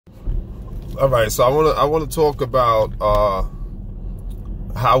All right, so I want to talk about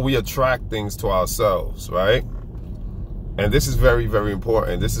how we attract things to ourselves, right? And this is very, very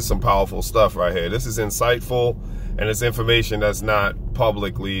important. This is some powerful stuff right here. This is insightful, and it's information that's not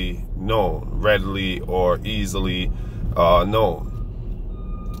publicly known, readily or easily known.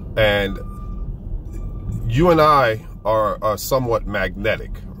 And you and I are somewhat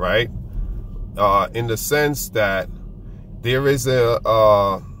magnetic, right? In the sense that there is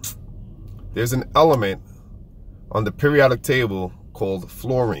there's an element on the periodic table called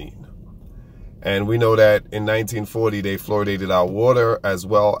fluorine. And we know that in 1940, they fluoridated our water as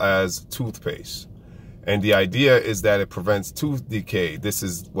well as toothpaste. And the idea is that it prevents tooth decay. This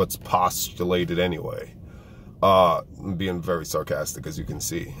is what's postulated anyway. I'm being very sarcastic, as you can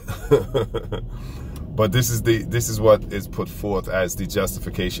see. But this is what is put forth as the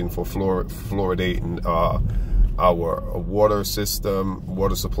justification for fluoridating our water system,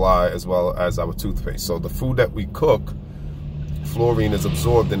 water supply, as well as our toothpaste. So the food that we cook, fluorine is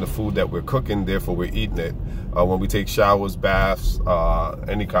absorbed in the food that we're cooking, therefore we're eating it. When we take showers, baths,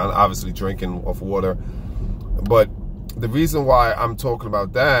 any kind, obviously drinking of water. But the reason why I'm talking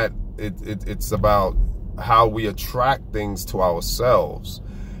about that, it's about how we attract things to ourselves.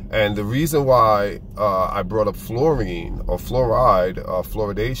 And the reason why I brought up fluorine or fluoride,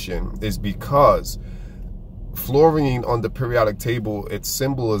 fluoridation, is because fluorine on the periodic table, its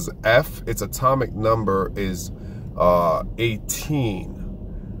symbol is F, its atomic number is 18.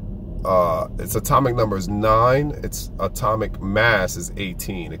 Its atomic number is 9, its atomic mass is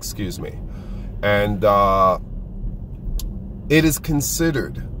 18, excuse me. And it is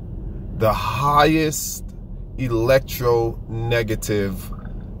considered the highest electronegative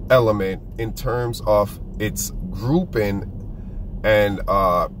element in terms of its grouping and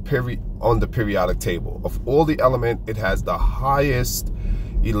on the periodic table. Of all the elements, it has the highest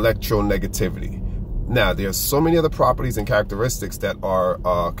electronegativity. Now, there's so many other properties and characteristics that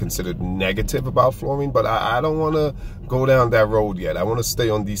are considered negative about fluorine, but I don't want to go down that road yet. I want to stay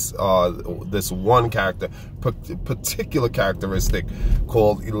on these this one particular characteristic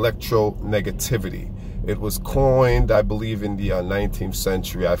called electronegativity. It was coined, I believe, in the 19th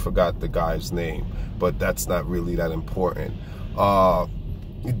century. I forgot the guy's name, but that's not really that important.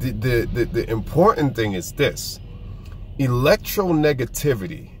 The important thing is this: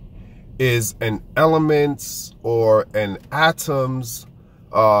 electronegativity is an element's or an atom's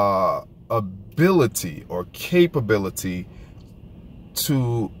ability or capability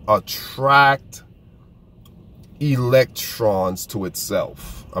to attract electrons to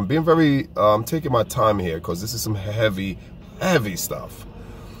itself. I'm being very, I'm taking my time here because this is some heavy stuff.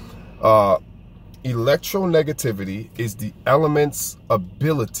 Electronegativity is the element's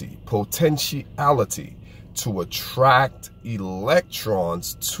ability, potentiality to attract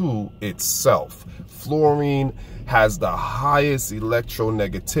electrons to itself. Fluorine has the highest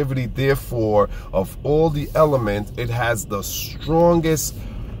electronegativity, therefore, of all the elements, it has the strongest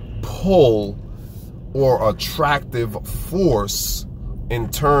pull or attractive force in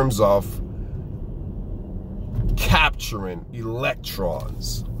terms of capturing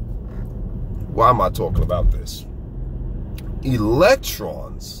electrons. Why am I talking about this?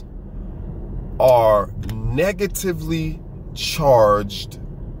 Electrons are negatively charged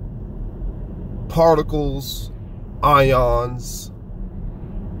particles, ions,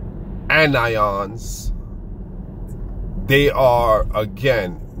 anions. They are,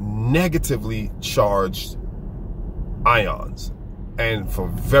 again, negatively charged ions. And for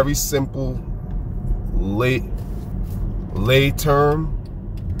very simple lay term,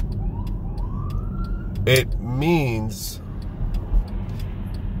 it means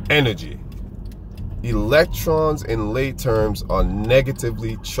energy. Electrons in lay terms are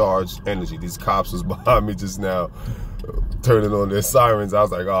negatively charged energy. These cops was behind me just now turning on their sirens. I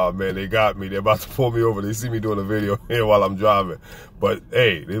was like, oh man, they got me. They're about to pull me over. They see me doing a video here while I'm driving. But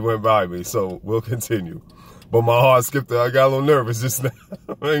hey, they went by me, so we'll continue. But my heart skipped it. I got a little nervous just now.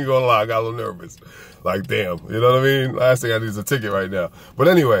 I ain't gonna lie, I got a little nervous. Like, damn, you know what I mean? Last thing I need is a ticket right now. But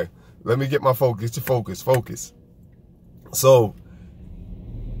anyway, let me get my focus. Get your focus. So,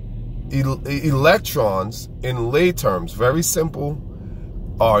 electrons, in lay terms, very simple,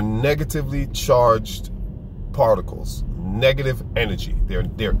 are negatively charged particles, negative energy.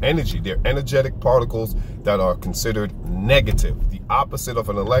 They're energy. They're energetic particles that are considered negative. The opposite of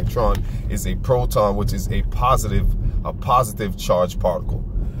an electron is a proton, which is a positive charged particle.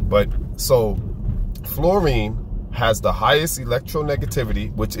 But so fluorine has the highest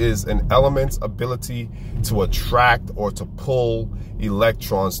electronegativity, which is an element's ability to attract or to pull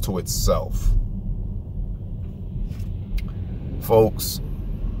electrons to itself. Folks,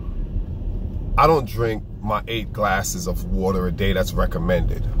 I don't drink my 8 glasses of water a day that's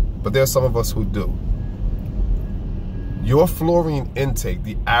recommended, but there are some of us who do. Your fluorine intake,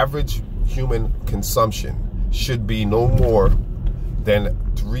 the average human consumption, should be no more than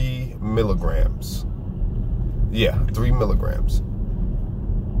 3 milligrams. Yeah, 3 milligrams.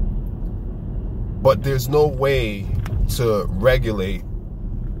 But there's no way to regulate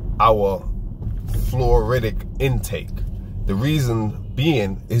our fluoridic intake. The reason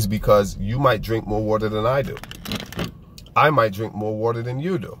being is because you might drink more water than I do. I might drink more water than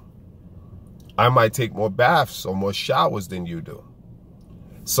you do. I might take more baths or more showers than you do.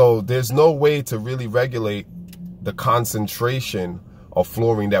 So there's no way to really regulate the concentration of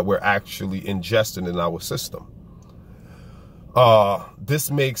fluorine that we're actually ingesting in our system.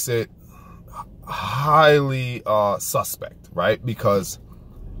 This makes it highly suspect, right? Because,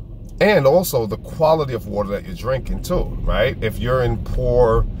 and also the quality of water that you're drinking too, right? If you're in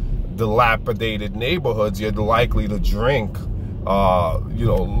poor, dilapidated neighborhoods, you're likely to drink you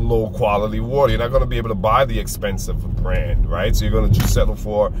know, low quality water. You're not going to be able to buy the expensive brand, right? So you're going to just settle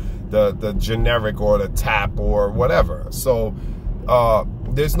for the generic or the tap or whatever. So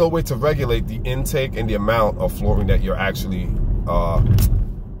there's no way to regulate the intake and the amount of fluorine that you're actually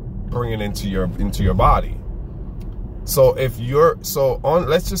bringing into your body. So if you're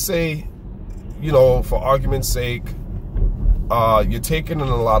let's just say, you know, for argument's sake, you're taking in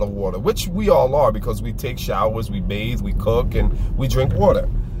a lot of water, which we all are, because we take showers, we bathe, we cook, and we drink water.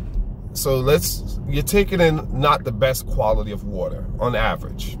 So you're taking in not the best quality of water on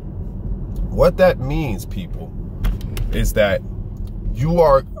average. What that means, people, is that you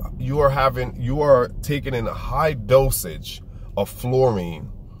are taking in a high dosage of fluorine,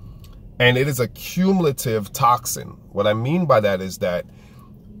 and it is a cumulative toxin. What I mean by that is that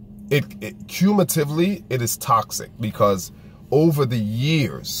cumulatively it is toxic, because over the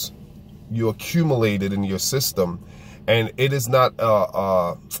years you accumulated in your system, and it is not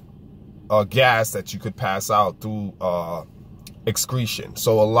a gas that you could pass out through excretion.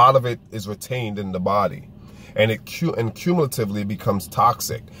 So a lot of it is retained in the body, and cumulatively becomes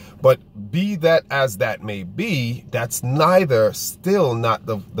toxic. But be that as that may be, that's still not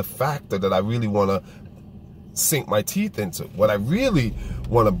the factor that I really want to sink my teeth into. What I really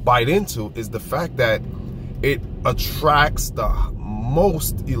want to bite into is the fact that it attracts the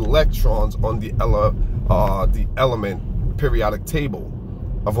most electrons on the element periodic table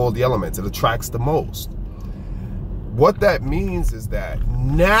of all the elements. It attracts the most. What that means is that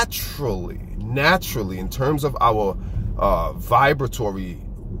naturally, in terms of our vibratory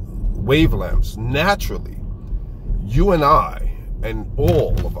wavelengths, naturally, you and I and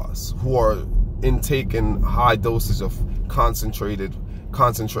all of us who are intaking high doses of concentration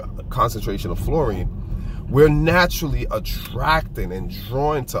of fluorine, we're naturally attracting and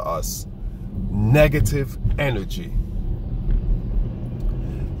drawing to us negative energy.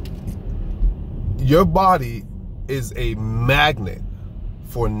 Your body is a magnet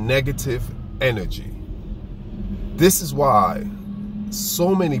for negative energy. This is why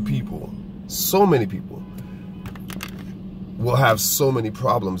so many people will have so many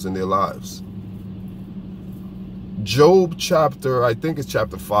problems in their lives. Job chapter, I think it's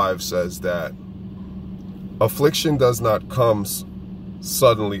chapter 5, says that affliction does not come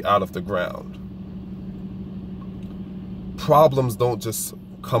suddenly out of the ground. Problems don't just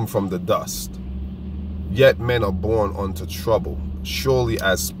come from the dust. Yet men are born unto trouble, surely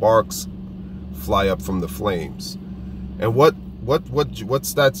as sparks fly up from the flames. And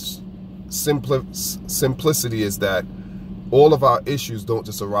what's that simplicity is that all of our issues don't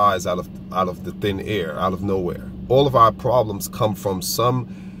just arise out of the thin air, out of nowhere. All of our problems come from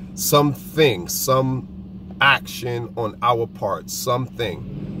something, some action on our part,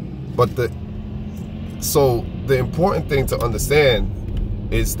 something. But the important thing to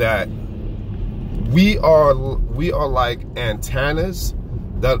understand is that we are like antennas,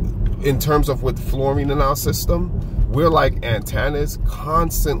 that in terms of with fluorine in our system, we're like antennas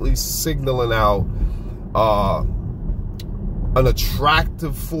constantly signaling out an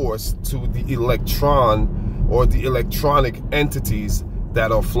attractive force to the electron or the electronic entities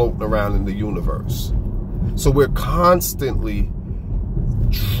that are floating around in the universe. So we're constantly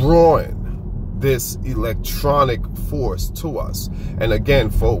drawing this electronic force to us. And again,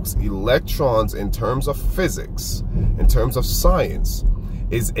 folks, electrons in terms of physics, in terms of science,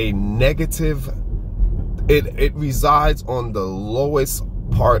 is a negative. It resides on the lowest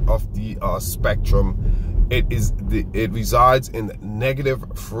part of the spectrum. It resides in negative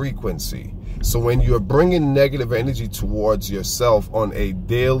frequency. So when you're bringing negative energy towards yourself on a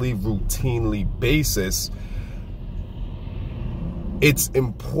daily, routinely basis, It's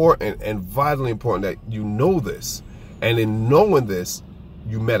important and vitally important that you know this. And in knowing this,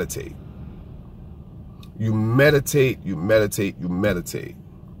 you meditate. You meditate, you meditate, you meditate.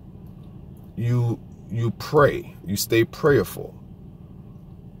 You pray. You stay prayerful.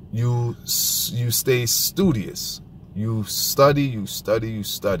 You stay studious. You study, you study, you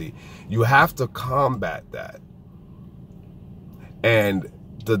study. You have to combat that. And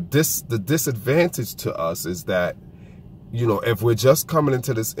the disadvantage to us is that, you know, if we're just coming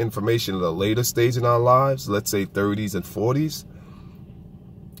into this information at a later stage in our lives, let's say 30s and 40s,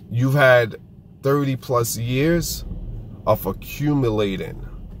 you've had 30 plus years of accumulating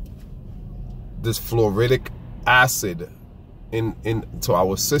this fluoridic acid into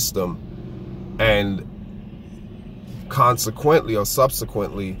our system, and consequently or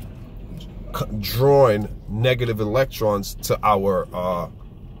subsequently drawing negative electrons to our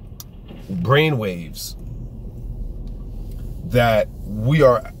brain waves, that we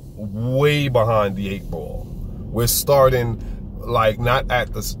are way behind the 8 ball. We're starting like not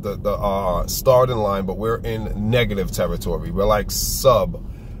at the starting line, but we're in negative territory. We're like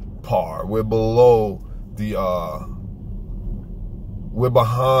subpar. We're below the we're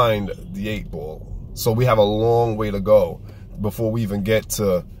behind the 8 ball. So we have a long way to go before we even get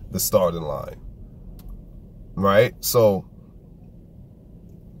to the starting line. Right? So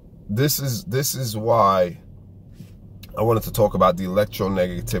this is why I wanted to talk about the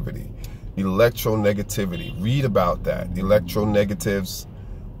electronegativity. Electronegativity. Read about that. Electro-negatives.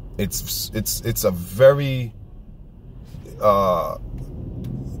 It's a very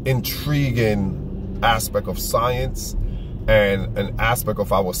intriguing aspect of science, and an aspect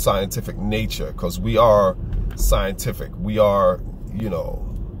of our scientific nature, because we are scientific. We are, you know,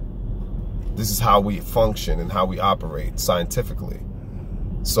 this is how we function and how we operate scientifically.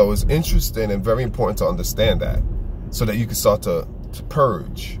 So it's interesting and very important to understand that, so that you can start to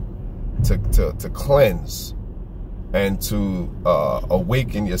purge, to cleanse, and to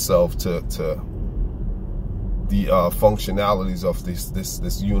awaken yourself to the functionalities of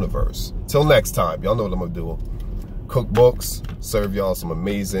this universe. Till next time, y'all know what I'm gonna do. Cook books, serve y'all some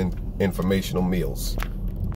amazing informational meals.